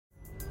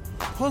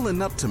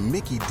Pulling up to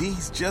Mickey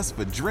D's just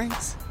for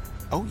drinks?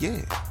 Oh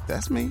yeah,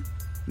 that's me.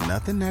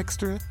 Nothing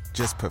extra,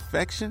 just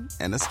perfection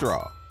and a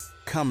straw.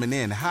 Coming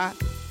in hot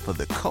for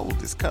the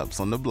coldest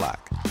cups on the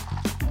block.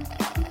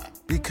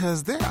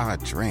 Because there are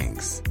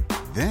drinks.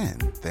 Then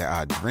there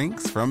are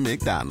drinks from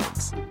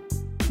McDonald's.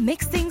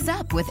 Mix things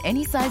up with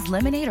any size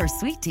lemonade or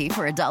sweet tea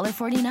for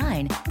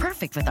 $1.49.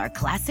 Perfect with our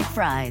classic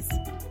fries.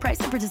 Price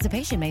and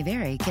participation may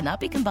vary. Cannot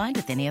be combined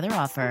with any other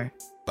offer.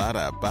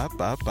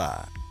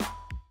 Ba-da-ba-ba-ba.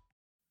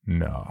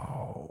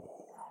 No.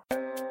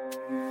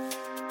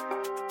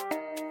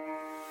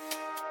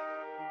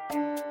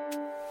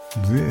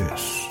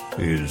 This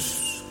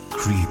is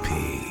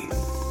Creepy,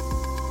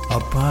 a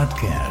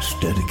podcast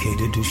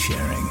dedicated to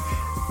sharing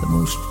the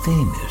most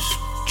famous,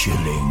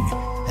 chilling,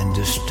 and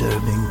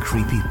disturbing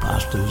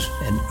creepypastas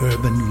and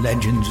urban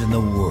legends in the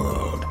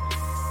world.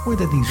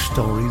 Whether these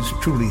stories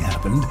truly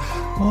happened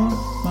or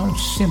are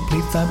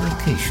simply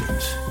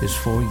fabrications is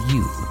for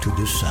you to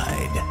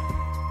decide.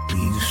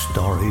 These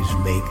stories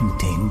may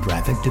contain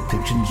graphic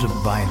depictions of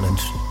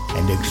violence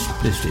and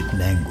explicit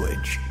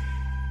language.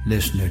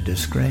 Listener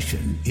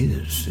discretion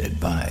is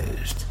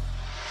advised.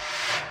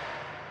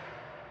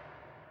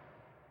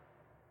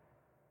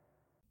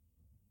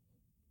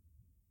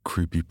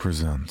 Creepy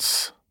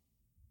presents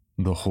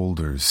The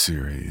Holders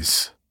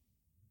series.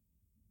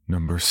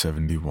 Number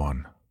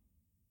 71.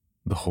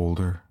 The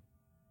Holder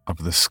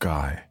of the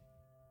Sky.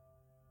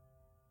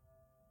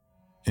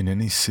 In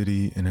any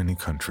city, in any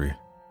country,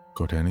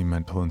 go to any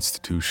mental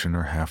institution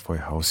or halfway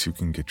house you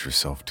can get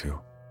yourself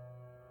to.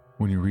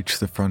 When you reach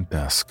the front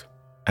desk,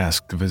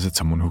 ask to visit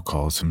someone who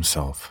calls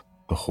himself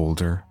the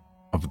Holder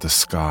of the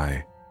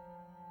Sky.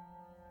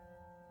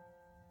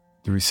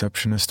 The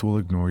receptionist will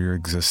ignore your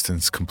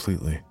existence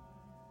completely,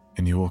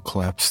 and you will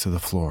collapse to the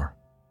floor.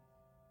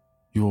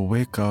 You will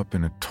wake up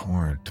in a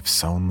torrent of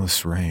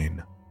soundless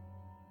rain.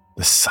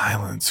 The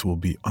silence will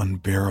be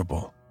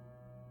unbearable,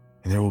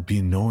 and there will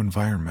be no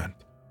environment.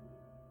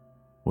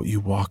 What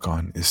you walk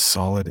on is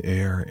solid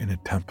air in a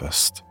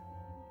tempest.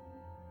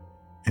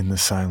 In the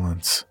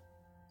silence,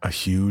 a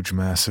huge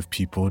mass of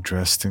people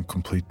dressed in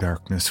complete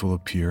darkness will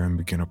appear and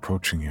begin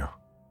approaching you.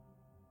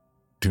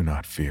 Do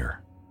not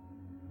fear.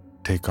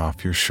 Take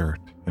off your shirt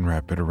and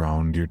wrap it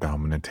around your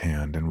dominant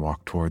hand and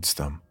walk towards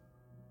them.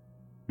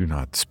 Do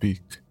not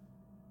speak.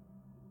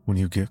 When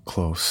you get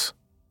close,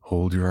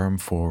 hold your arm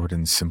forward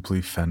and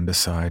simply fend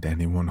aside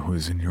anyone who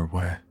is in your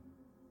way.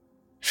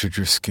 Should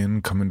your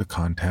skin come into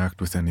contact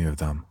with any of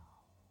them,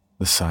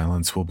 the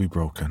silence will be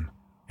broken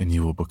and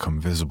you will become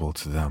visible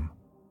to them.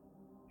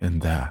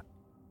 And that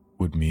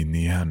would mean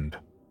the end.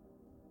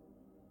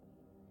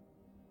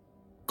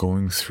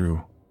 Going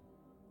through,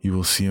 you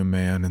will see a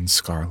man in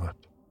scarlet.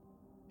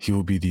 He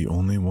will be the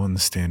only one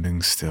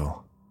standing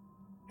still,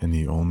 and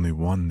the only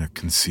one that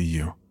can see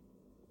you.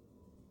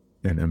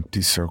 An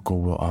empty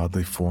circle will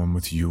oddly form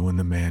with you and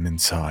the man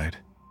inside.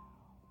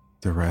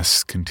 The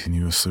rest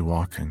continuously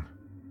walking.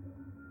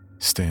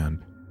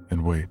 Stand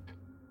and wait.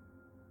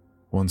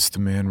 Once the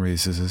man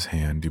raises his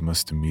hand, you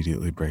must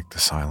immediately break the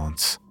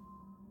silence.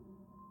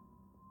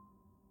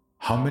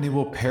 How many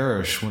will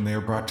perish when they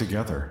are brought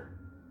together?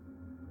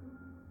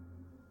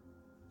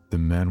 The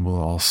men will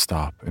all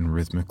stop and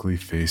rhythmically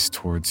face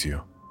towards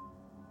you,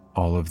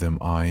 all of them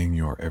eyeing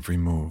your every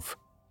move.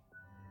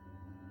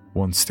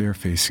 Once they are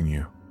facing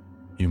you,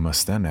 you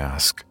must then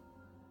ask,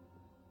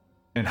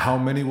 and how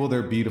many will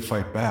there be to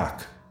fight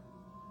back?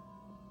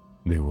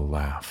 They will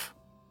laugh.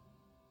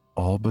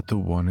 All but the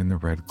one in the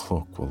red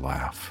cloak will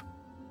laugh.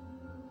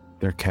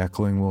 Their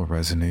cackling will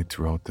resonate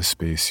throughout the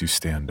space you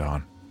stand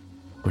on,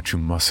 but you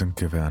mustn't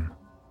give in.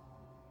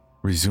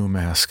 Resume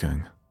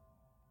asking,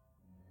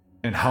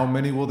 and how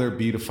many will there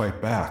be to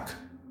fight back?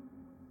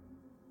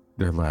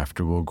 Their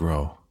laughter will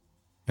grow,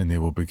 and they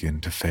will begin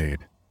to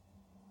fade.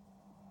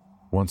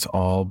 Once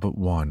all but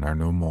one are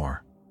no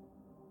more,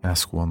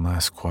 ask one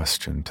last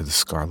question to the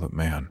Scarlet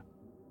Man.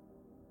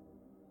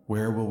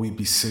 Where will we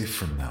be safe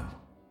from them?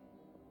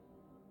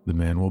 The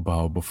man will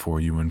bow before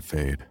you and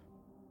fade.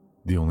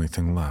 The only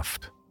thing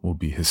left will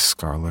be his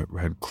scarlet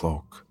red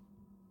cloak.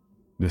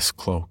 This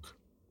cloak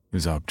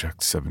is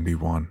Object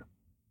 71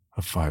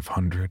 of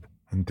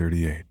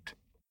 538.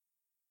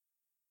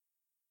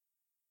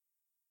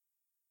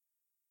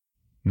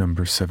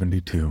 Number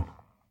 72.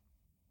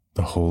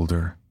 The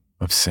Holder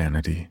of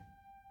Sanity.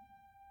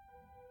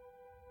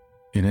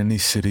 In any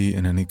city,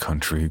 in any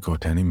country, go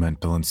to any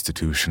mental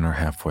institution or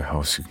halfway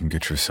house you can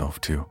get yourself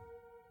to.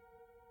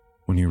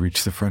 When you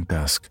reach the front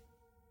desk,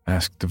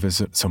 ask to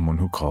visit someone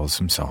who calls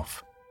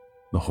himself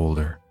the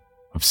Holder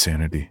of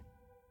Sanity.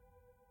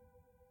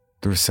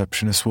 The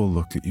receptionist will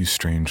look at you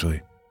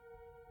strangely,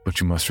 but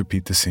you must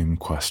repeat the same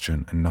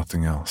question and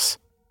nothing else.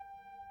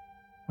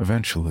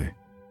 Eventually,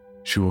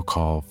 she will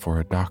call for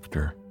a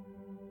doctor,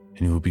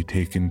 and you will be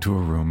taken to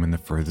a room in the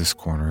furthest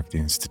corner of the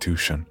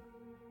institution.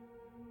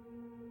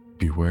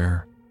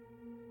 Beware,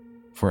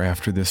 for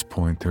after this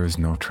point there is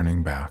no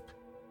turning back,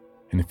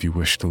 and if you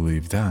wish to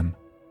leave then,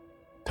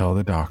 tell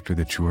the doctor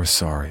that you are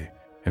sorry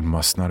and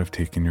must not have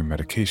taken your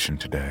medication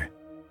today,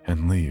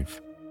 and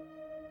leave.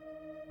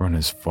 Run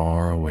as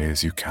far away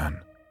as you can,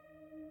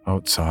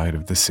 outside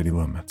of the city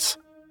limits,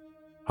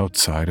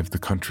 outside of the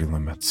country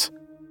limits,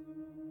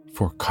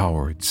 for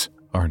cowards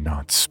are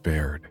not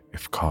spared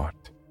if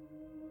caught.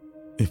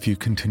 If you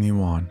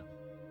continue on,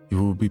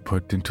 you will be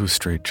put into a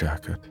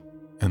straitjacket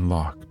and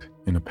locked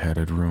in a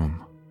padded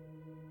room.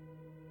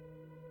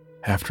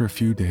 After a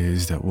few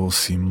days that will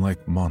seem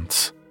like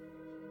months,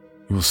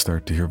 you will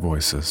start to hear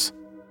voices,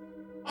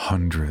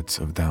 hundreds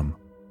of them,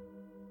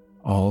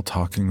 all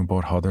talking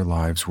about how their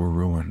lives were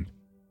ruined.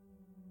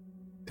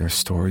 Their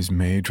stories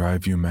may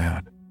drive you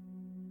mad,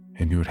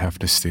 and you would have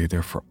to stay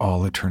there for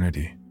all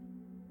eternity.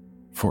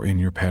 For in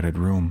your padded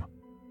room,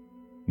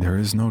 there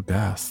is no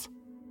death,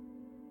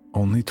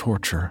 only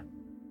torture.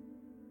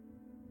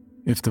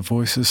 If the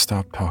voices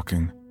stop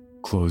talking,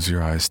 close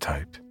your eyes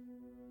tight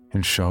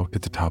and shout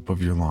at the top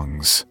of your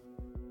lungs,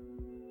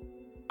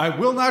 I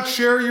will not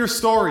share your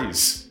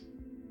stories.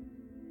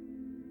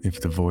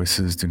 If the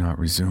voices do not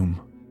resume,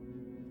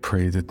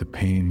 pray that the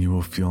pain you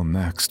will feel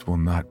next will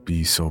not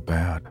be so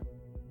bad,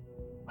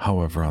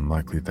 however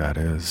unlikely that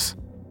is.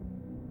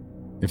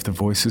 If the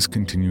voices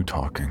continue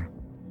talking,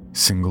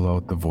 single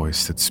out the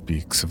voice that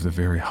speaks of the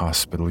very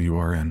hospital you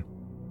are in.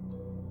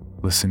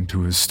 Listen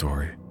to his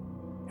story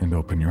and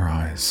open your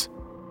eyes.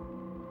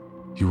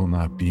 You will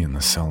not be in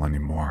the cell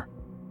anymore,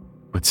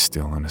 but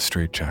still in a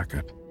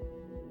straitjacket.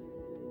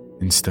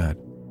 Instead,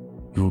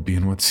 you will be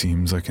in what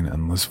seems like an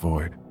endless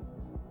void,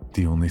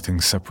 the only thing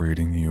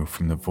separating you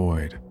from the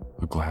void,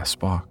 a glass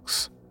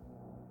box.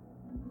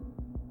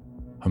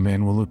 A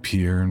man will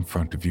appear in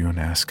front of you and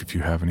ask if you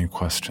have any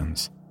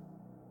questions.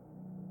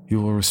 You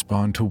will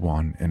respond to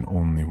one and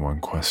only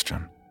one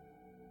question.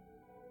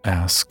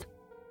 Ask,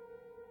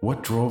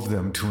 what drove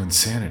them to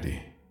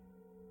insanity?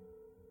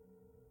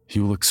 He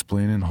will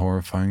explain in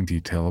horrifying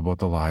detail about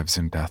the lives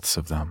and deaths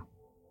of them.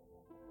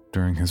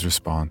 During his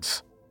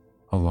response,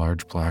 a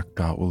large black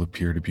dot will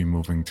appear to be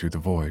moving through the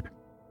void.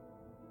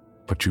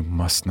 But you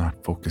must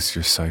not focus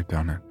your sight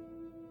on it,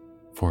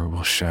 for it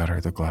will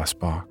shatter the glass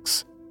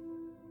box,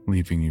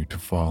 leaving you to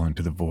fall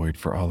into the void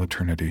for all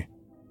eternity.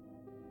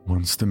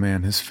 Once the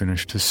man has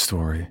finished his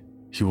story,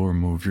 he will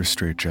remove your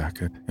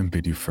straitjacket and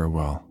bid you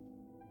farewell.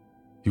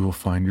 You will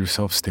find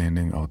yourself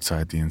standing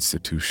outside the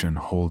institution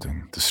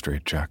holding the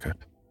straitjacket.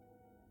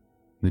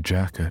 The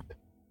jacket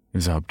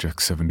is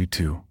Object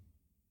 72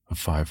 of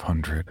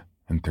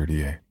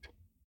 538.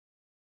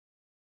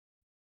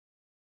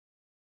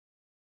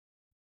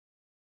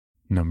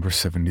 Number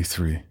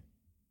 73.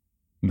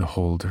 The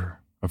Holder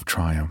of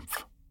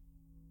Triumph.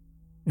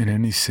 In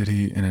any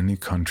city, in any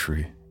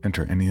country,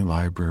 enter any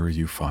library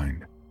you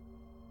find.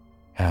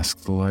 Ask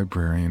the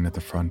librarian at the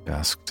front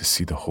desk to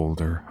see the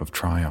Holder of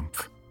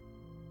Triumph.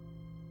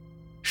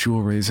 She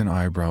will raise an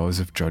eyebrow as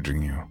if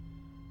judging you,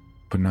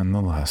 but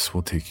nonetheless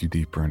will take you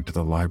deeper into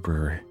the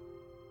library.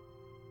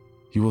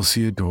 You will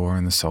see a door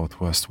in the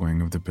southwest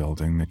wing of the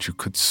building that you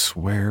could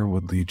swear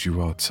would lead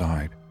you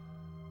outside.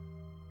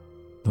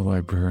 The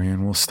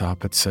librarian will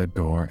stop at said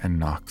door and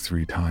knock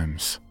 3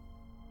 times.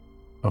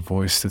 A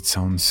voice that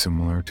sounds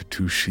similar to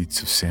 2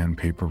 sheets of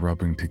sandpaper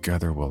rubbing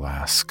together will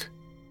ask,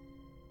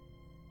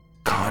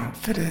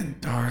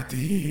 Confident are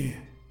thee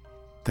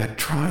that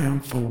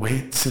triumph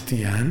awaits at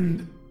the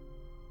end?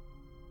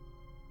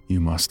 You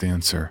must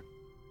answer,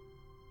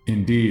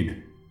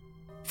 Indeed,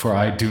 for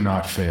I do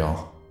not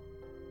fail.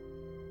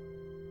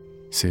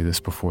 Say this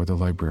before the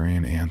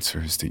librarian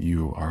answers that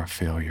you are a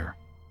failure.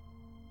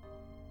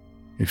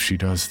 If she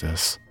does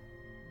this,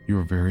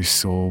 your very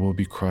soul will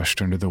be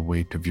crushed under the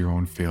weight of your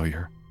own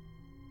failure,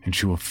 and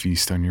she will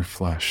feast on your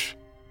flesh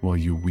while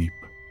you weep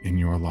in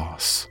your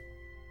loss.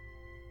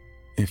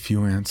 If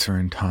you answer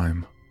in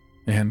time,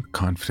 and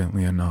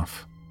confidently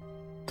enough,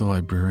 the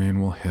librarian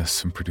will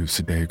hiss and produce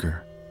a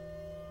dagger.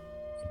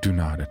 Do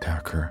not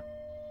attack her,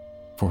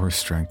 for her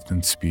strength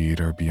and speed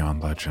are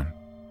beyond legend.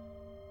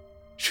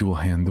 She will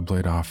hand the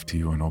blade off to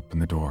you and open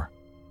the door,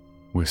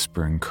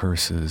 whispering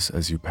curses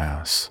as you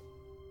pass.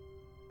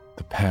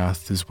 The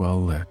path is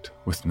well lit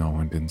with no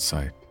end in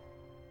sight.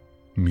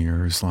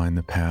 Mirrors line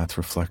the path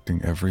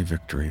reflecting every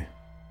victory,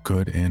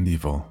 good and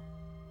evil,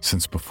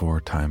 since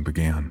before time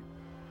began.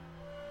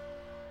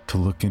 To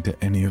look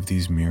into any of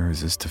these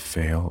mirrors is to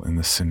fail in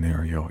the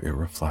scenario it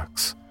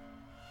reflects.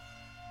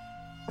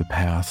 The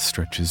path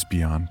stretches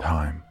beyond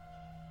time,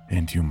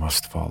 and you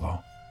must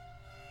follow.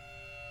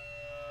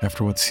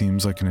 After what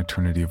seems like an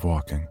eternity of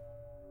walking,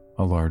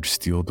 a large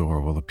steel door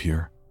will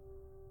appear.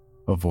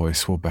 A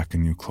voice will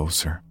beckon you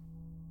closer.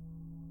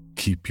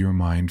 Keep your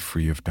mind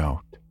free of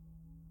doubt.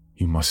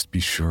 You must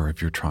be sure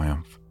of your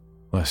triumph,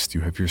 lest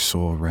you have your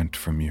soul rent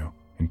from you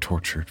and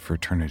tortured for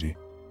eternity.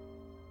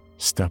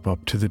 Step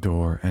up to the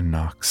door and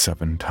knock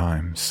 7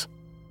 times.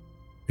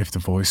 If the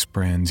voice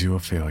brands you a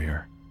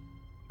failure,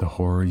 the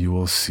horror you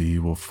will see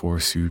will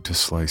force you to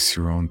slice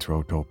your own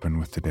throat open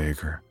with the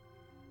dagger.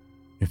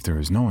 If there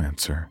is no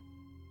answer,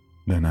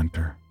 then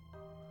enter.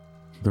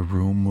 The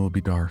room will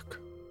be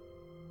dark.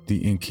 The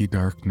inky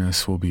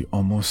darkness will be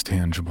almost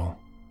tangible.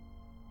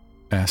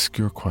 Ask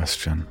your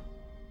question.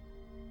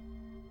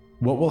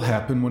 What will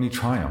happen when he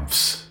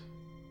triumphs?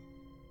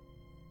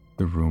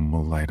 the room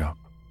will light up,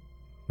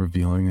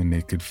 revealing a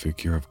naked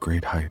figure of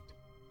great height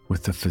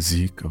with the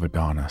physique of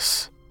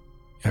Adonis,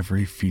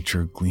 every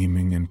feature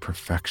gleaming in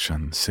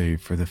perfection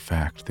save for the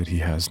fact that he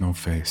has no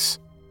face.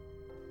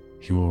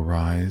 He will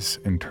rise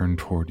and turn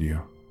toward you.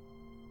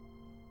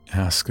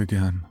 Ask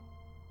again.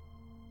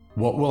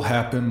 What will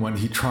happen when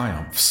he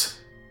triumphs?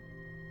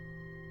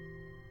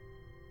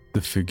 The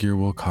figure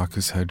will cock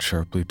his head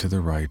sharply to the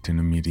right and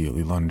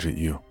immediately lunge at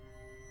you.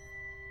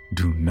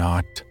 Do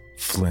not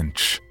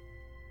flinch,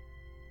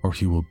 or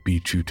he will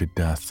beat you to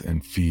death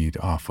and feed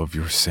off of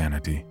your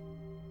sanity.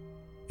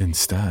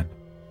 Instead,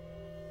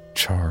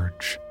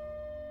 charge.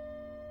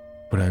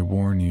 But I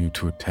warn you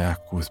to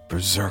attack with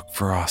berserk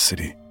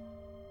ferocity,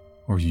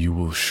 or you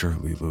will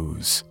surely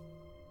lose.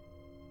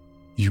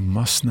 You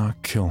must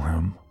not kill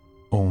him,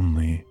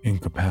 only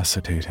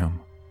incapacitate him.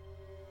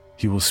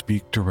 He will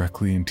speak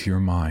directly into your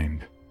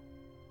mind.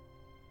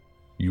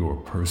 Your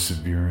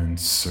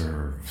perseverance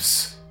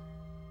serves.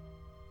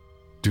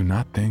 Do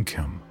not thank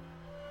him.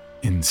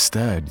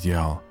 Instead,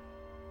 yell,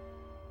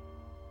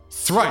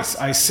 Thrice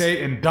I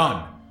say and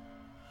done.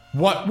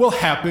 What will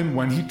happen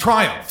when he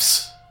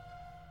triumphs?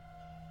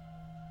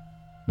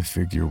 The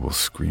figure will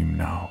scream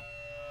now,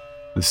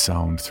 the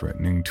sound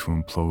threatening to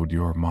implode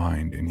your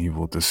mind, and he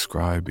will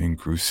describe in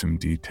gruesome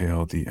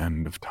detail the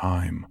end of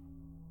time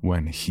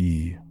when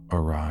he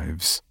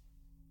arrives.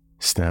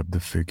 Stab the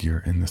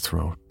figure in the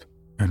throat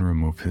and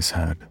remove his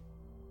head.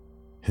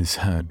 His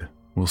head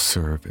will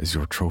serve as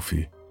your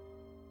trophy,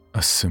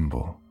 a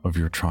symbol of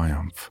your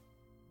triumph.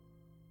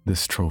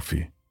 This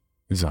trophy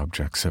is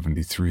Object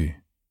 73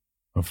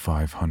 of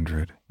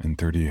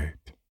 538.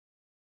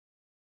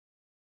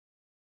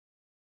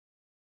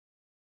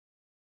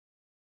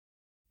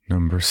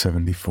 Number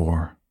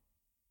 74.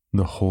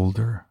 The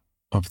Holder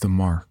of the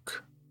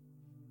Mark.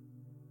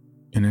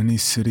 In any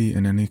city,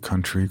 in any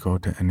country, go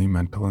to any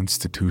mental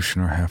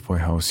institution or halfway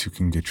house you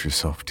can get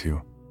yourself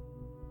to.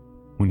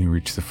 When you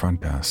reach the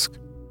front desk,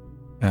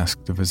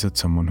 ask to visit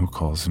someone who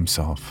calls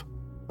himself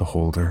the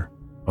Holder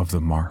of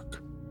the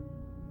Mark.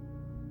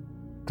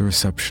 The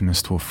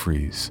receptionist will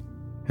freeze,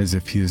 as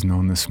if he has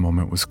known this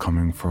moment was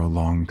coming for a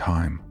long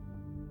time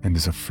and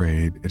is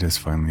afraid it has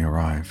finally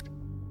arrived.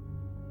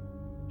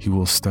 He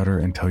will stutter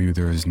and tell you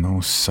there is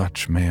no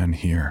such man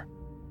here,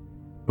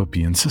 but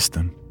be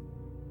insistent.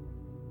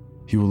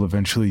 He will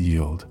eventually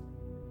yield,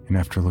 and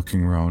after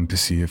looking around to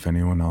see if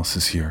anyone else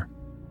is here,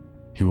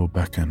 he will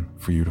beckon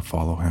for you to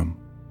follow him.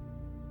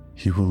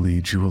 He will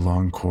lead you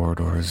along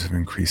corridors of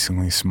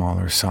increasingly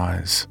smaller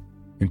size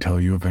until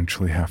you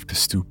eventually have to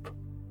stoop.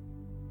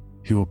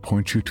 He will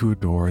point you to a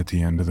door at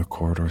the end of the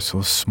corridor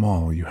so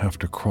small you have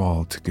to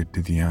crawl to get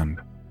to the end.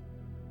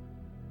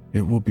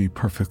 It will be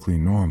perfectly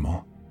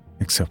normal,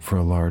 except for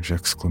a large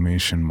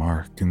exclamation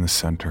mark in the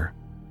center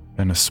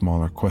and a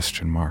smaller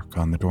question mark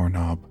on the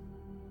doorknob.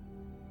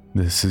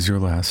 This is your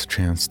last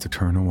chance to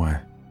turn away,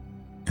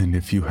 and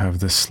if you have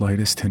the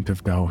slightest hint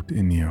of doubt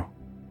in you,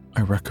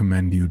 I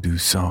recommend you do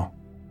so.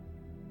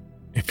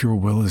 If your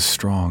will is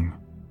strong,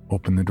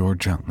 open the door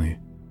gently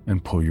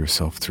and pull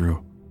yourself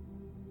through.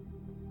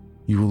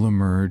 You will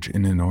emerge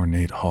in an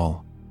ornate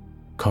hall,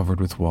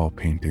 covered with wall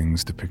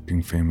paintings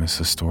depicting famous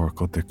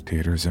historical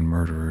dictators and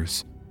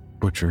murderers,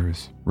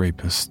 butchers,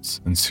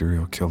 rapists, and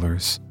serial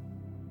killers.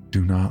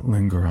 Do not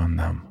linger on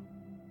them,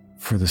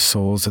 for the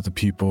souls of the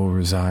people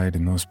reside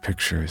in those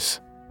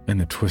pictures,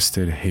 and the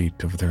twisted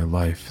hate of their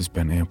life has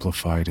been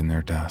amplified in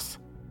their death,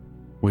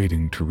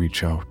 waiting to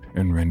reach out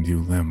and rend you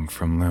limb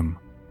from limb,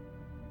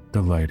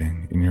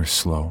 delighting in your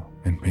slow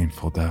and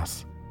painful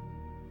death.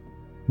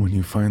 When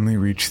you finally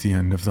reach the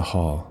end of the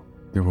hall,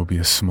 there will be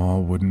a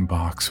small wooden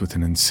box with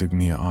an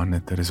insignia on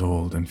it that is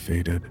old and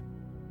faded.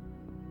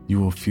 You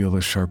will feel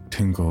a sharp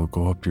tingle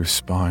go up your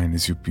spine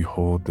as you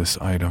behold this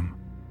item,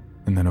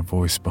 and then a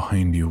voice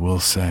behind you will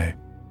say,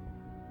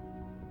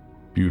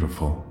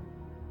 "Beautiful,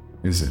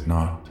 is it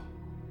not?"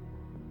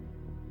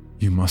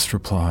 You must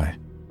reply,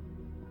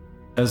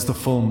 As the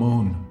full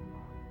moon.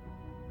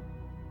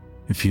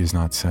 If he is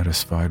not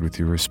satisfied with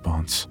your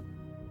response,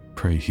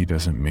 pray he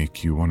doesn't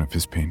make you one of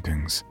his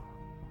paintings,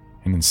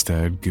 and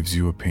instead gives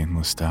you a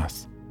painless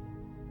death.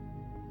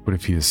 But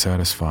if he is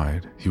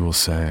satisfied, he will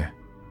say,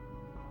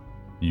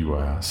 You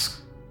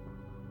ask.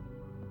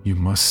 You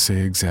must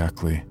say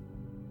exactly,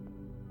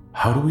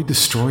 How do we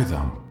destroy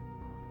them?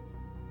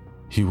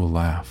 He will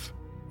laugh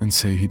and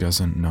say he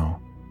doesn't know,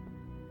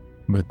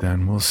 but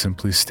then will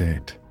simply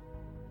state,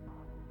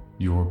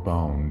 You're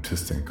bound to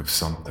think of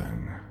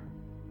something.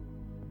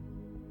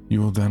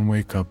 You will then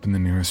wake up in the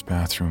nearest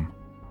bathroom,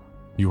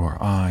 your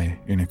eye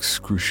in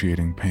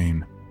excruciating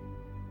pain.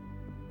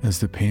 As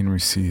the pain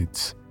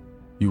recedes,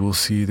 you will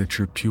see that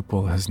your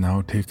pupil has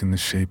now taken the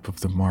shape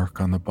of the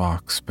mark on the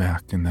box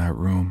back in that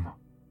room.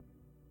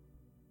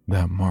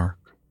 That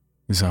mark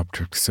is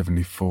Object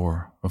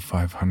 74 of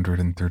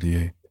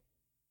 538.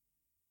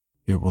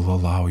 It will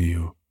allow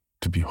you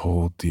to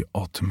behold the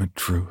ultimate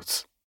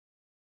truth.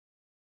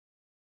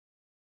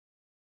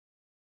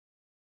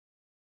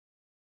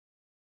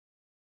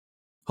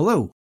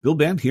 Hello, Bill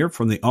Band here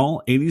from the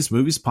All 80s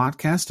Movies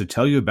podcast to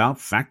tell you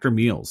about Factor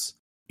meals.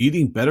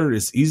 Eating better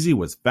is easy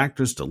with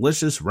Factor's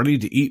delicious,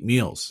 ready-to-eat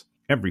meals.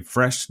 Every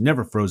fresh,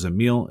 never frozen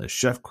meal is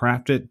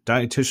chef-crafted,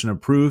 dietitian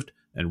approved,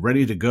 and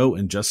ready to go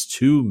in just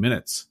 2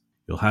 minutes.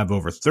 You'll have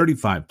over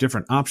 35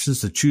 different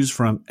options to choose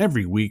from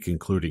every week,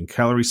 including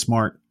Calorie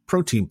Smart,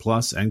 Protein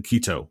Plus, and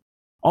Keto.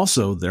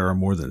 Also, there are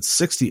more than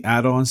 60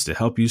 add-ons to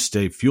help you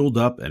stay fueled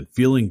up and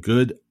feeling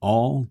good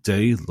all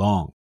day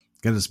long.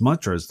 Get as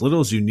much or as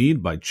little as you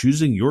need by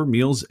choosing your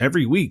meals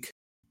every week.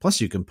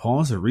 Plus, you can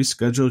pause or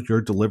reschedule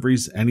your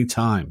deliveries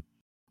anytime.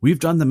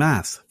 We've done the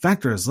math.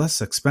 Factor is less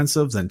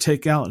expensive than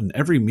takeout, and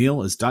every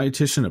meal is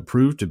dietitian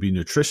approved to be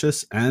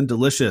nutritious and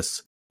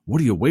delicious. What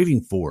are you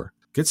waiting for?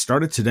 Get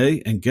started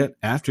today and get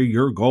after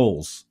your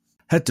goals.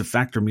 Head to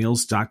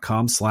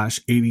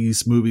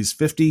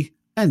factormeals.com/80smovies50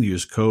 and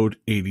use code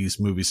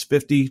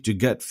 80smovies50 to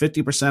get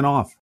 50%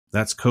 off.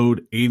 That's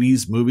code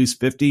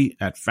 80smovies50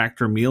 at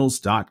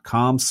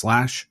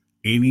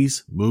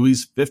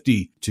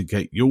factormeals.com/80smovies50 to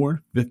get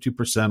your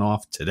 50%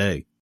 off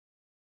today.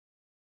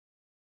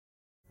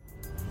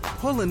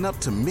 Pulling up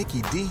to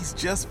Mickey D's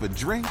just for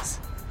drinks?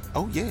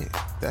 Oh yeah,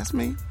 that's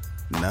me.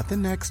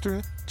 Nothing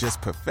extra,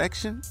 just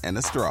perfection and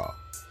a straw.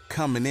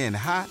 Coming in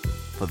hot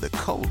for the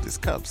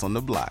coldest cups on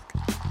the block.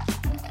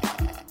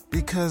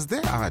 Because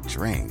there are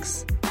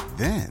drinks.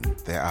 Then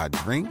there are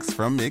drinks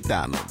from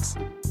McDonald's.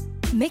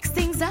 Mix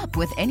things up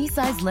with any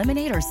size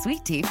lemonade or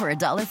sweet tea for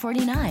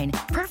 $1.49.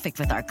 Perfect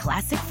with our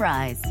classic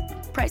fries.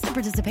 Price and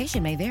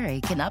participation may vary.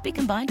 Cannot be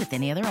combined with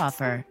any other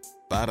offer.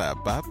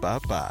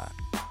 Ba-da-ba-ba-ba.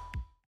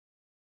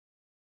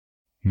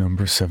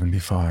 Number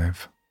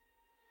 75.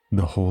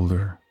 The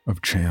Holder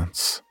of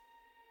Chance.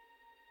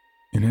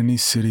 In any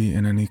city,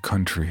 in any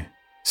country,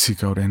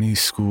 seek out any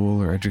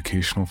school or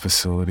educational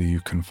facility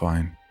you can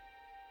find.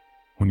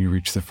 When you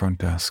reach the front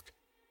desk,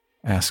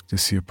 ask to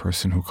see a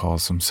person who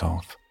calls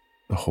himself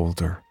the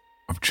Holder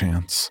of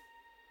Chance.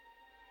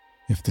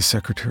 If the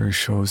secretary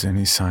shows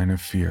any sign of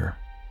fear,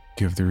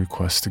 give the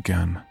request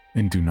again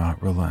and do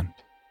not relent.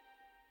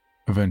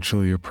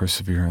 Eventually your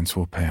perseverance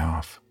will pay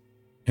off,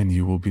 and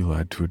you will be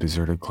led to a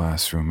deserted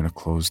classroom in a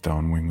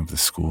closed-down wing of the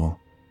school.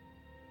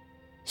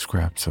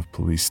 Scraps of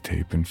police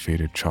tape and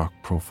faded chalk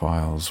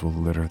profiles will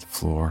litter the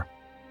floor,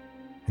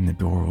 and the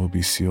door will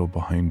be sealed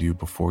behind you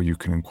before you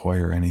can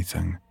inquire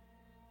anything.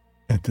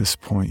 At this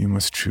point, you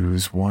must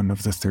choose one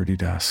of the 30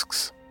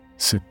 desks,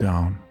 sit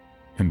down,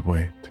 and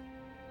wait.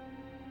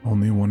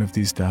 Only one of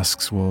these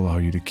desks will allow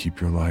you to keep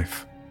your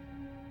life.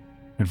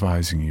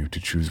 Advising you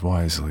to choose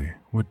wisely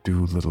would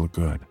do little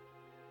good,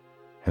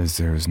 as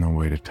there is no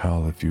way to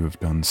tell if you have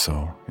done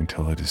so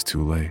until it is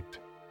too late.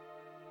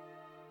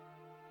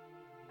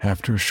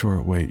 After a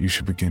short wait, you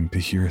should begin to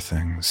hear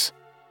things.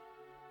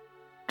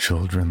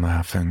 Children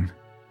laughing,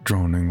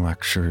 droning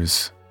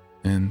lectures,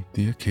 and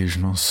the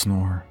occasional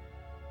snore.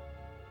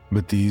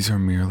 But these are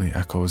merely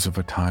echoes of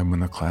a time when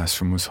the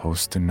classroom was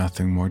host to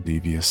nothing more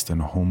devious than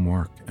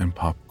homework and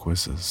pop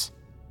quizzes.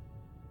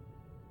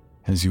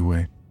 As you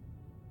wait,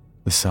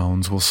 the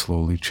sounds will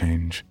slowly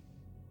change.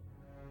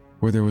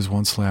 Where there was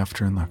once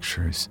laughter and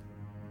lectures,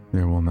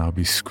 there will now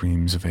be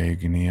screams of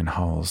agony and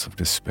howls of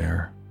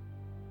despair.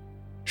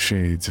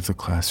 Shades of the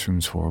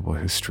classroom's horrible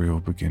history will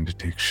begin to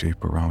take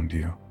shape around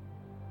you.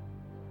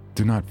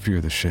 Do not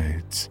fear the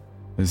shades,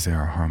 as they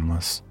are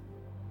harmless.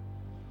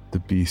 The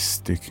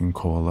beast they can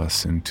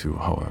coalesce into,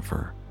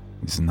 however,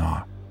 is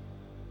not.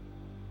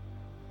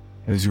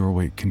 As your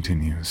wait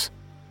continues,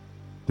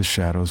 the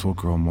shadows will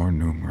grow more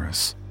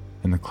numerous,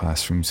 and the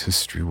classroom's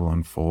history will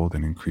unfold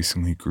in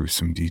increasingly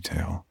gruesome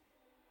detail.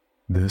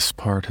 This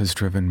part has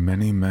driven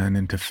many men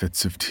into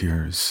fits of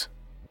tears,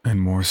 and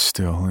more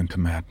still into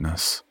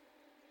madness.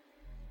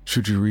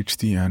 Should you reach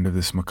the end of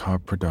this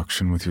macabre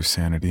production with your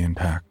sanity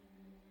intact,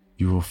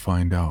 you will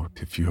find out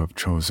if you have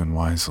chosen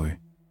wisely.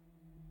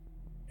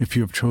 If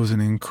you have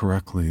chosen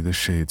incorrectly, the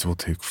shades will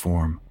take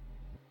form.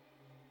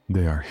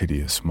 They are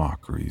hideous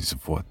mockeries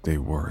of what they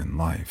were in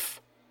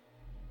life,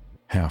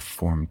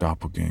 half-formed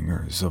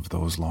doppelgangers of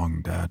those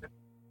long dead.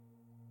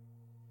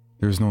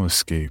 There is no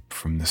escape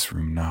from this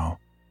room now.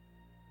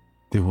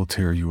 They will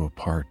tear you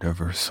apart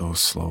ever so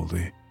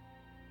slowly,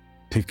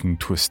 taking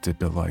twisted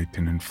delight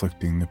in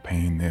inflicting the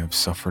pain they have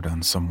suffered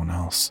on someone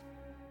else.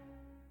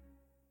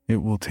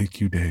 It will take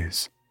you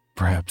days,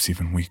 perhaps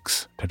even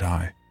weeks, to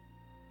die.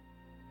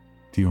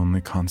 The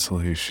only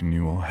consolation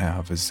you will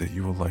have is that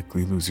you will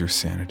likely lose your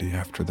sanity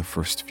after the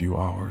first few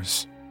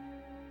hours.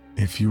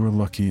 If you were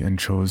lucky and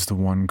chose the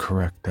one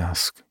correct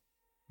desk,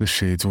 the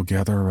shades will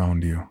gather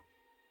around you,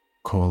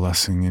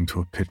 coalescing into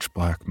a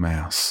pitch-black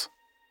mass.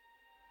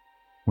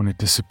 When it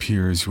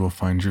disappears, you will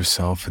find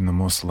yourself in the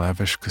most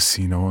lavish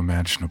casino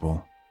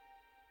imaginable.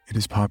 It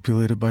is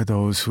populated by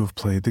those who have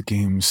played the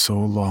game so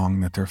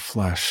long that their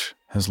flesh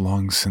has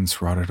long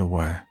since rotted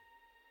away.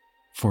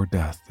 For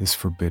death is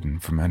forbidden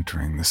from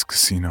entering this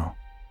casino,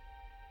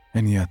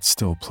 and yet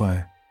still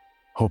play,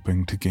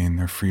 hoping to gain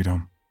their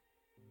freedom.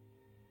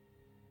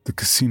 The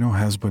casino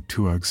has but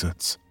 2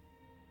 exits.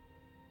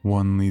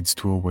 One leads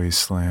to a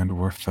wasteland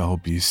where fell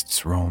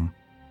beasts roam,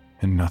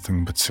 and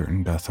nothing but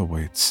certain death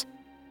awaits.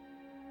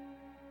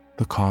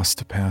 The cost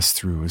to pass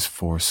through is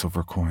 4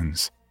 silver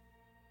coins.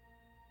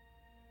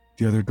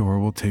 The other door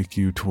will take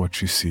you to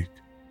what you seek,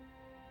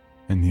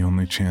 and the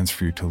only chance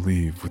for you to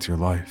leave with your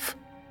life.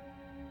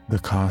 The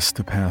cost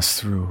to pass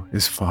through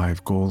is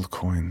 5 gold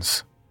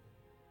coins.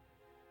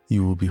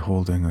 You will be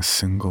holding a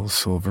single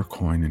silver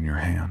coin in your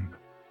hand.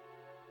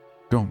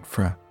 Don't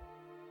fret.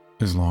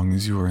 As long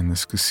as you are in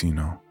this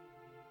casino,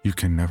 you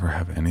can never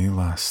have any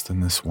less than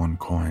this 1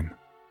 coin.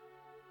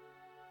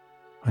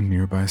 A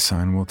nearby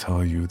sign will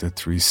tell you that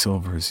 3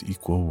 silvers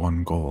equal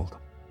 1 gold.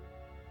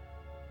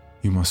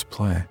 You must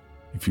play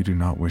if you do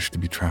not wish to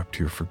be trapped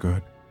here for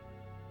good.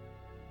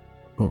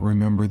 But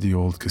remember the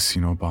old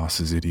casino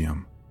boss's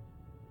idiom.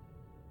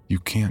 You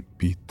can't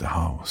beat the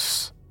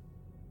house.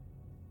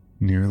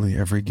 Nearly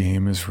every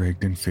game is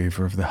rigged in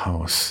favor of the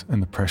house,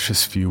 and the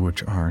precious few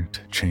which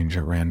aren't change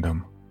at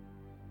random,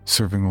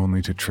 serving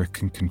only to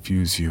trick and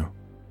confuse you.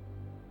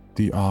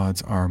 The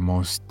odds are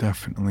most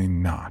definitely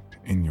not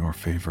in your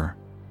favor.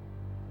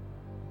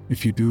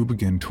 If you do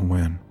begin to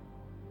win,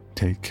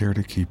 take care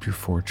to keep your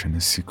fortune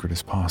as secret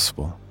as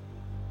possible,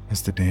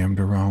 as the damned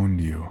around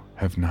you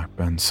have not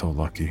been so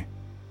lucky.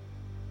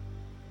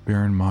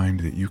 Bear in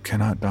mind that you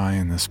cannot die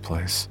in this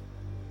place,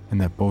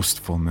 and that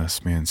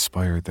boastfulness may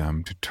inspire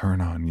them to turn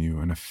on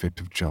you in a fit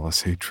of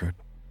jealous hatred,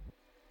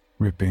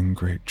 ripping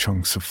great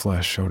chunks of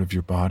flesh out of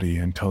your body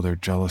until their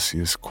jealousy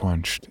is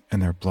quenched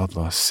and their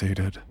bloodlust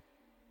sated.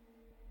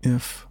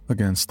 If,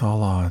 against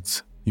all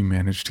odds, you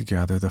manage to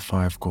gather the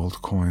 5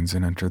 gold coins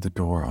and enter the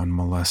door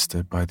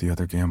unmolested by the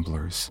other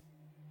gamblers,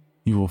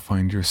 you will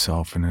find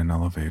yourself in an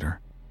elevator.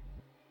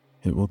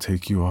 It will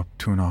take you up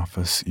to an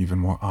office even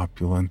more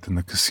opulent than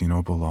the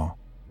casino below.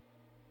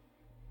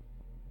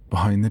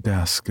 Behind the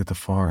desk at the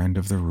far end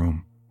of the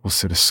room will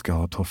sit a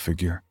skeletal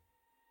figure,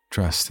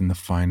 dressed in the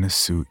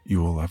finest suit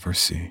you will ever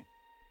see.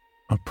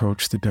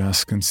 Approach the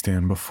desk and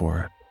stand before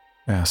it,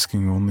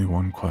 asking only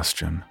one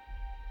question.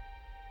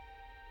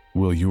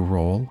 Will you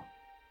roll?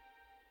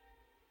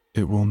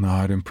 It will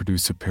nod and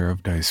produce a pair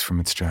of dice from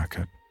its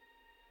jacket.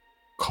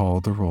 Call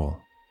the roll,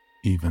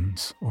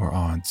 evens or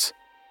odds.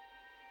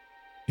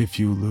 If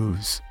you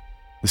lose,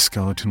 the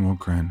skeleton will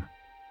grin,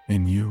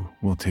 and you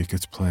will take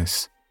its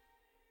place,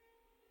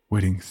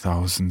 waiting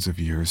thousands of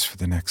years for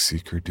the next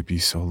seeker to be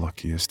so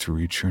lucky as to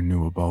reach your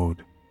new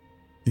abode.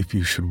 If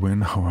you should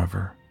win,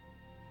 however,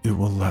 it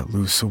will let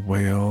loose a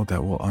wail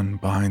that will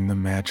unbind the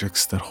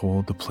magics that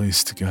hold the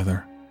place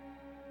together.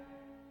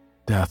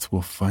 Death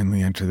will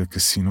finally enter the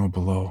casino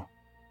below,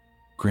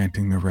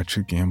 granting the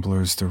wretched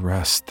gamblers the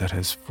rest that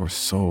has for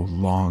so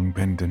long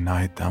been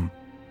denied them.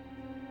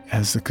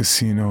 As the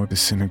casino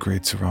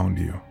disintegrates around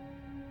you,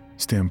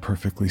 stand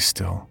perfectly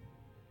still.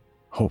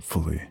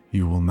 Hopefully,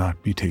 you will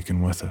not be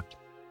taken with it.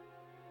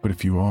 But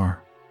if you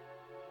are,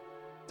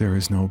 there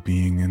is no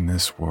being in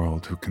this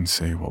world who can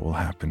say what will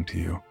happen to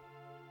you.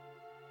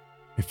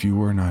 If you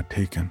were not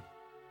taken,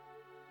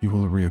 you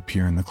will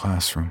reappear in the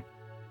classroom.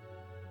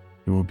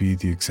 It will be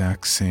the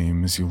exact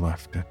same as you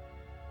left it,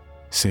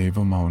 save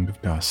a mound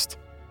of dust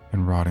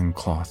and rotting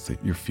cloth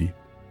at your feet.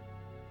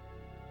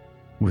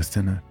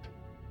 Within it,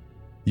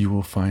 you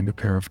will find a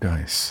pair of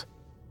dice.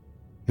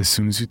 As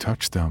soon as you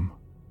touch them,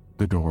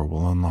 the door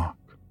will unlock.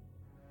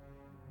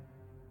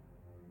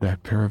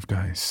 That pair of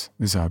dice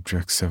is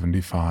object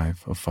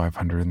 75 of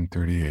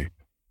 538.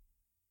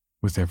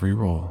 With every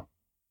roll,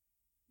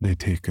 they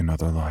take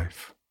another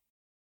life.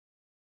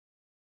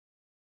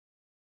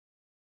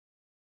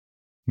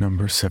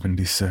 Number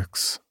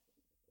 76.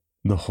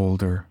 The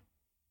Holder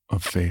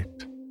of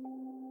Fate.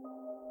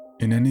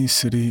 In any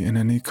city, in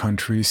any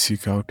country,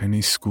 seek out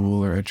any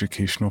school or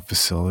educational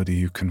facility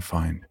you can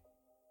find.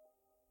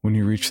 When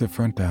you reach the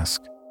front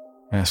desk,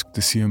 ask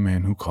to see a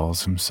man who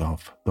calls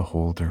himself the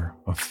Holder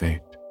of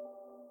Fate.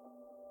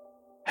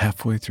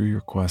 Halfway through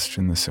your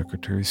question, the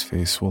secretary's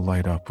face will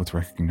light up with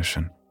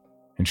recognition,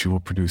 and she will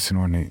produce an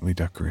ornately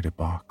decorated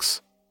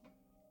box.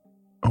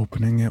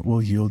 Opening it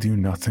will yield you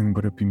nothing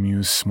but a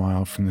bemused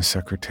smile from the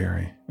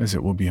secretary, as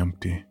it will be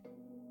empty.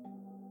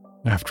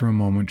 After a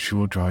moment, she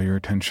will draw your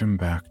attention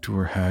back to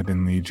her head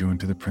and lead you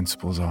into the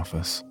principal's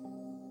office.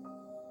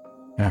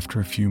 After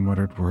a few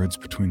muttered words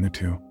between the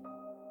two,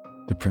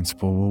 the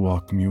principal will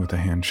welcome you with a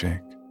handshake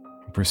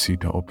and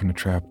proceed to open a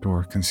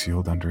trapdoor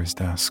concealed under his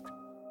desk.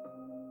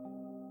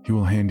 He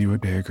will hand you a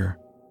dagger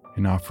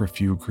and offer a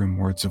few grim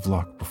words of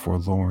luck before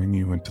lowering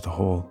you into the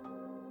hole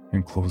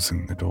and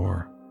closing the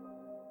door.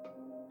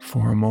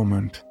 For a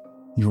moment,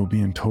 you will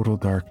be in total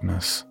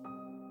darkness,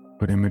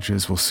 but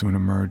images will soon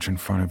emerge in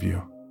front of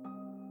you.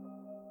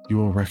 You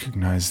will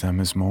recognize them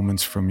as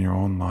moments from your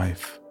own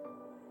life,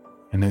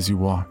 and as you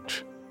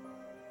watch,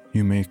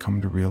 you may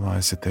come to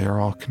realize that they are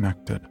all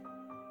connected.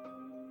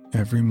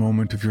 Every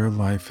moment of your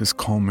life is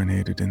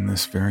culminated in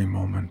this very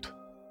moment,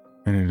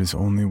 and it is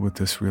only with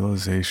this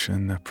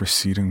realization that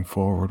proceeding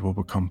forward will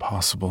become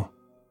possible.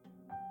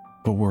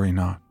 But worry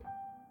not,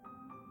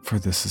 for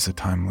this is a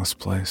timeless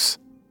place.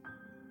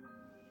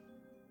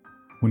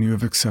 When you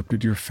have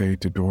accepted your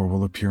fate, a door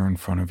will appear in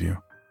front of you.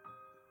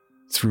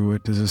 Through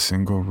it is a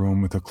single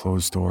room with a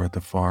closed door at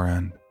the far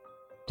end,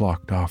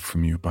 blocked off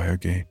from you by a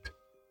gate.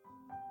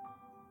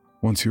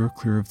 Once you are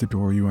clear of the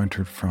door you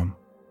entered from,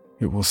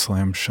 it will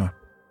slam shut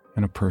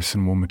and a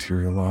person will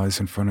materialize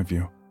in front of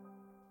you.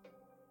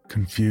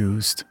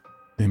 Confused,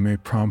 they may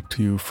prompt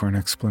you for an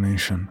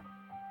explanation,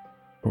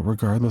 but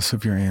regardless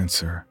of your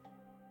answer,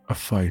 a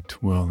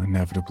fight will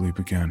inevitably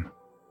begin.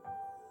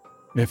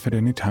 If at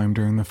any time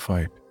during the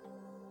fight,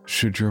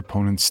 should your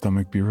opponent's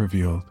stomach be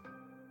revealed,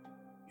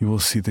 you will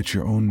see that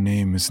your own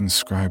name is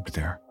inscribed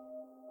there.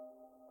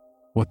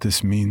 What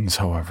this means,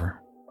 however,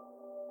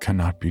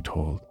 cannot be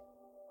told.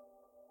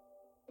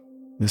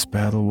 This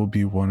battle will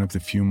be one of the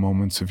few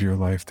moments of your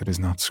life that is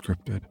not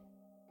scripted,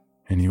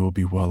 and you will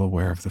be well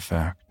aware of the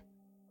fact,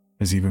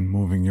 as even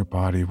moving your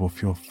body will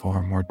feel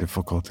far more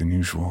difficult than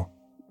usual.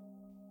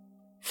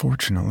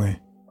 Fortunately,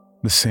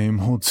 the same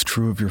holds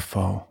true of your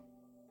foe.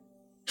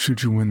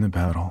 Should you win the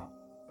battle,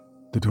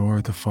 the door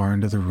at the far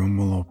end of the room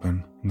will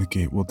open and the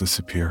gate will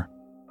disappear.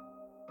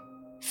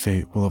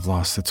 Fate will have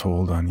lost its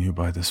hold on you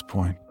by this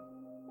point,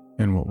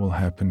 and what will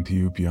happen to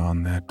you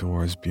beyond that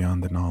door is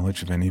beyond the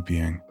knowledge of any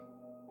being.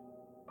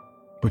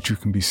 But you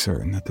can be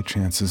certain that the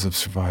chances of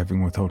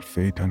surviving without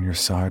fate on your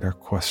side are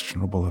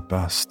questionable at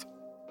best.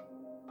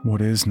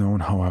 What is known,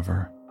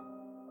 however,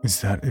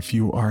 is that if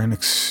you are an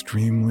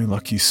extremely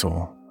lucky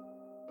soul,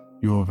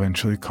 you will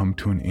eventually come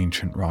to an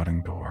ancient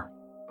rotting door.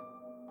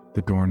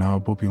 The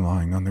doorknob will be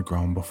lying on the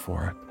ground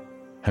before it,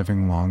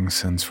 having long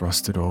since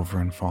rusted over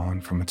and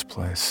fallen from its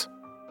place.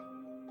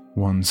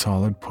 One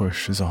solid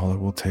push is all it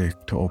will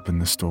take to open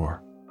this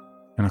door,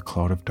 and a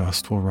cloud of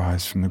dust will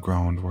rise from the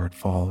ground where it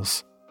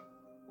falls.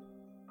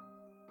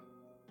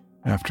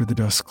 After the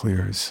dust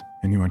clears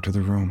and you enter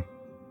the room,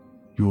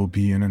 you will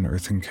be in an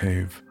earthen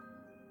cave.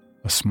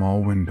 A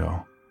small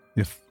window,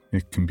 if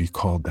it can be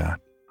called that,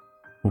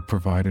 will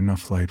provide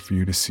enough light for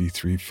you to see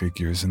 3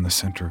 figures in the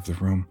center of the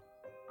room.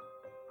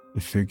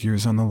 The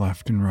figures on the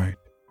left and right,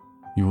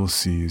 you will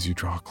see as you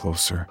draw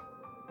closer,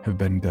 have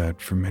been dead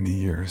for many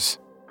years.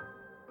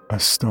 A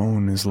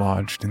stone is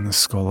lodged in the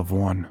skull of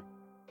one,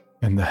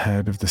 and the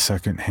head of the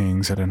second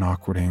hangs at an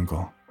awkward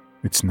angle,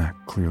 its neck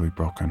clearly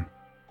broken.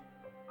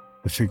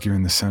 The figure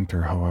in the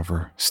center,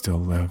 however, still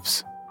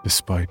lives,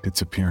 despite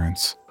its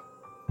appearance,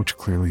 which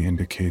clearly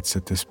indicates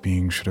that this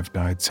being should have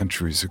died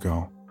centuries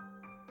ago.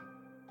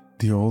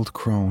 The old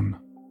crone,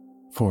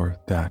 for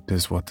that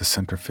is what the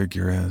center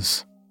figure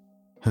is,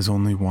 has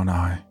only one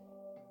eye.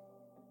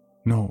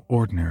 No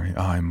ordinary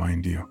eye,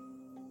 mind you,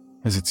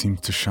 as it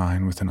seems to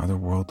shine with an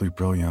otherworldly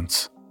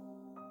brilliance.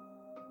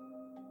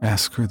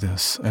 Ask her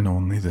this and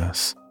only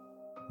this,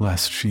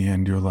 lest she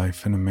end your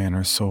life in a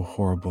manner so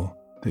horrible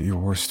that your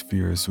worst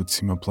fears would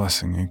seem a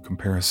blessing in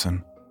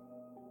comparison.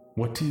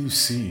 What do you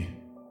see?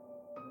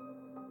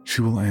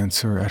 She will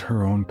answer at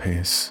her own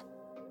pace,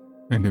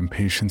 and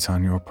impatience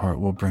on your part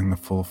will bring the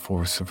full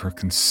force of her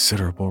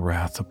considerable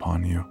wrath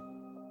upon you.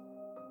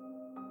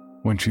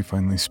 When she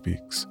finally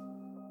speaks,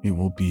 it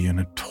will be in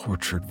a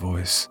tortured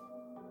voice.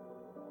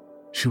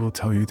 She will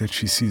tell you that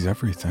she sees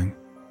everything,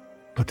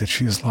 but that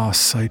she has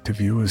lost sight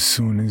of you as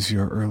soon as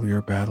your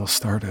earlier battle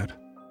started.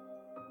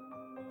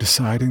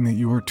 Deciding that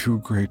you are too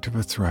great of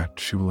a threat,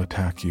 she will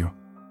attack you,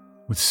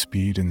 with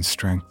speed and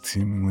strength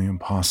seemingly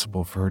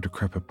impossible for her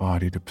decrepit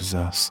body to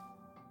possess.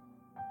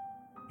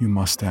 You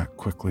must act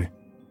quickly,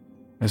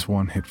 as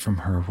one hit from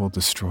her will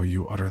destroy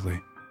you utterly.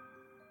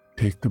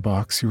 Take the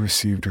box you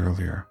received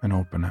earlier and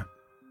open it.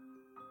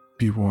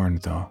 Be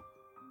warned, though,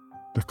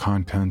 the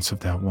contents of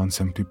that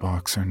once empty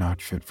box are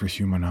not fit for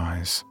human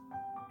eyes,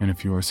 and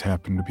if yours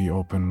happen to be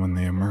open when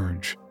they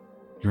emerge,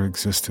 your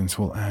existence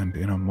will end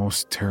in a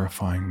most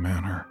terrifying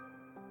manner.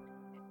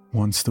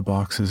 Once the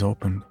box is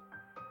opened,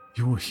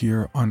 you will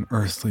hear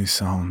unearthly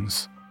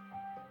sounds.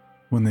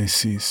 When they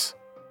cease,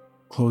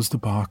 close the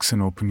box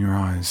and open your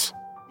eyes,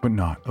 but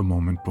not a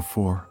moment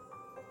before.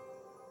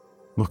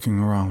 Looking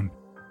around,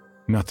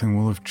 nothing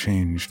will have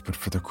changed but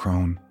for the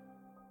crone.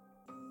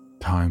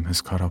 Time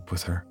has caught up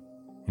with her,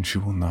 and she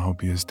will now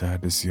be as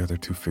dead as the other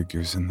 2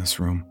 figures in this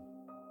room.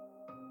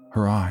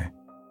 Her eye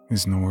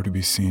is nowhere to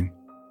be seen.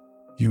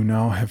 You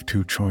now have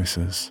 2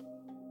 choices.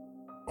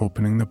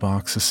 Opening the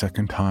box a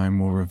second time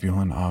will reveal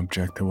an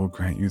object that will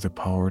grant you the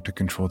power to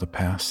control the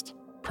past,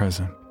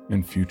 present,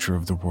 and future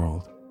of the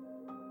world,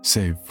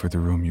 save for the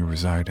room you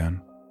reside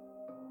in,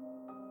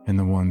 and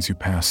the ones you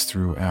pass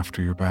through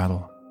after your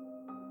battle.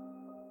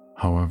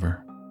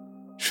 However,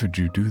 should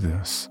you do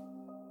this,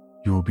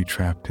 you will be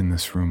trapped in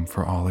this room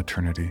for all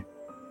eternity,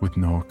 with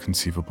no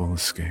conceivable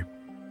escape.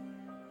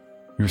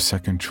 Your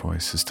second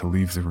choice is to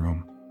leave the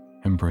room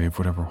and brave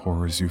whatever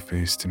horrors you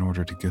faced in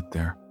order to get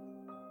there.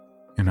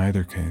 In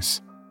either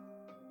case,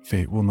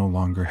 fate will no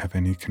longer have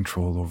any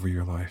control over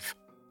your life.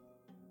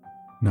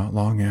 Not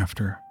long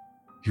after,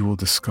 you will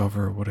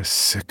discover what a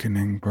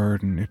sickening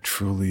burden it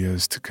truly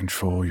is to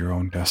control your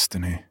own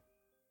destiny.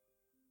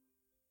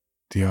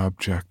 The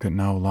object that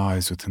now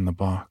lies within the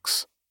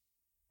box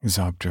is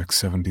Object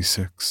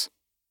 76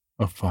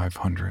 of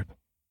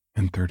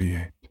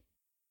 538.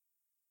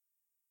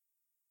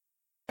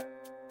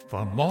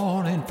 For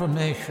more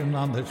information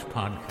on this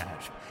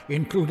podcast,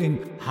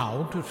 including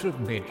how to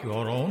submit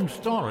your own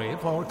story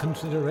for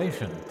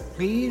consideration,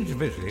 please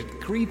visit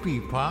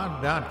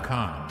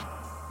creepypod.com.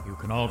 You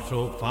can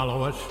also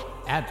follow us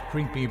at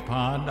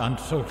CreepyPod on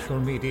social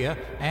media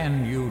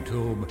and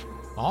YouTube.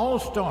 All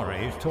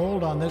stories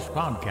told on this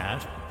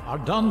podcast are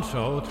done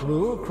so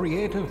through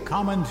Creative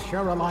Commons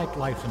Share-alike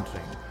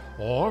licensing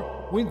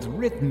or with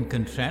written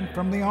consent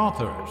from the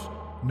authors.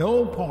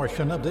 No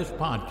portion of this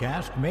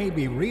podcast may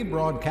be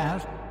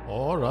rebroadcast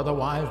or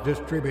otherwise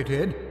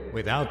distributed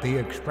without the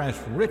express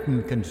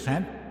written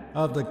consent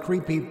of the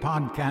Creepy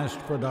Podcast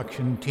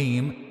production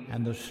team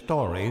and the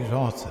story's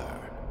author.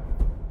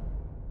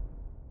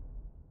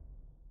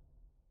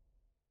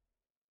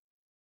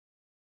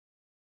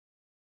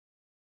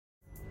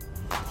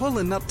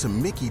 Pulling up to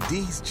Mickey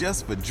D's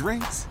just for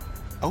drinks?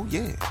 Oh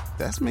yeah,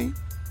 that's me.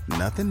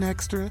 Nothing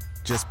extra,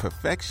 just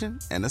perfection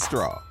and a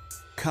straw.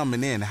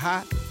 Coming in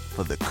hot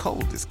for the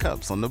coldest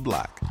cups on the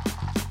block.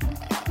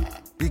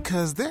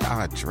 Because there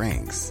are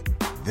drinks.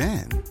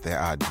 Then there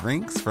are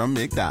drinks from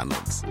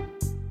McDonald's.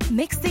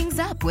 Mix things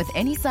up with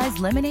any size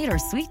lemonade or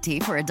sweet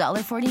tea for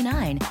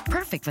 $1.49.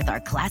 Perfect with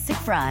our classic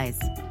fries.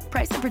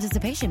 Price and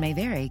participation may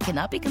vary.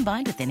 Cannot be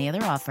combined with any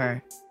other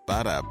offer.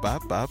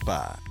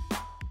 Ba-da-ba-ba-ba.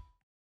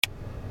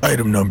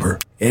 Item number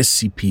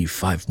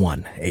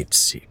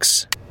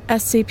SCP-5186.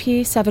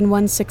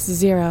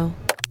 SCP-7160.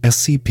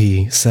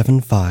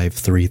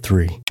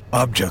 SCP-7533.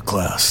 Object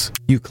class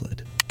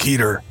Euclid.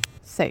 Keter.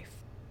 Safe.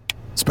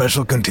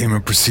 Special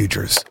containment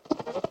procedures.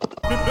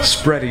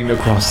 Spreading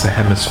across the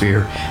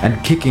hemisphere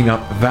and kicking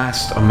up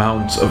vast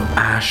amounts of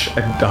ash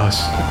and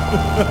dust.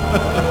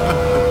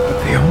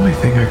 The only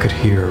thing I could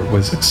hear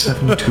was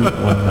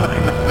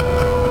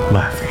 7219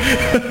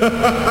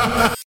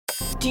 laughing.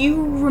 Do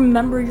you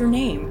remember your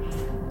name?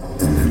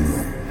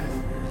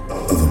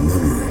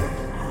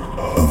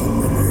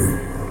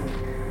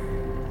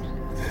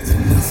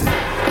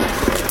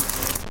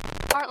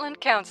 Heartland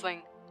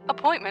Counseling.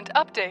 Appointment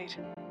update.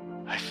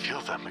 I feel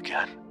them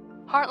again.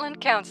 Heartland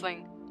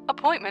Counseling.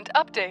 Appointment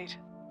update.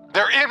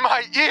 They're in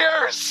my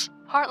ears!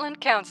 Heartland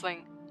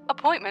Counseling.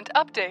 Appointment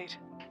update.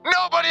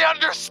 Nobody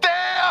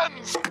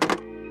understands!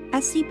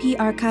 SCP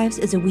Archives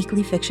is a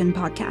weekly fiction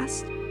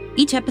podcast.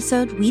 Each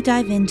episode, we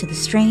dive into the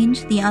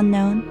strange, the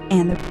unknown,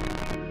 and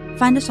the...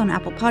 Find us on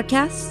Apple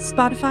Podcasts,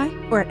 Spotify,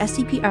 or at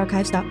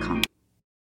scparchives.com.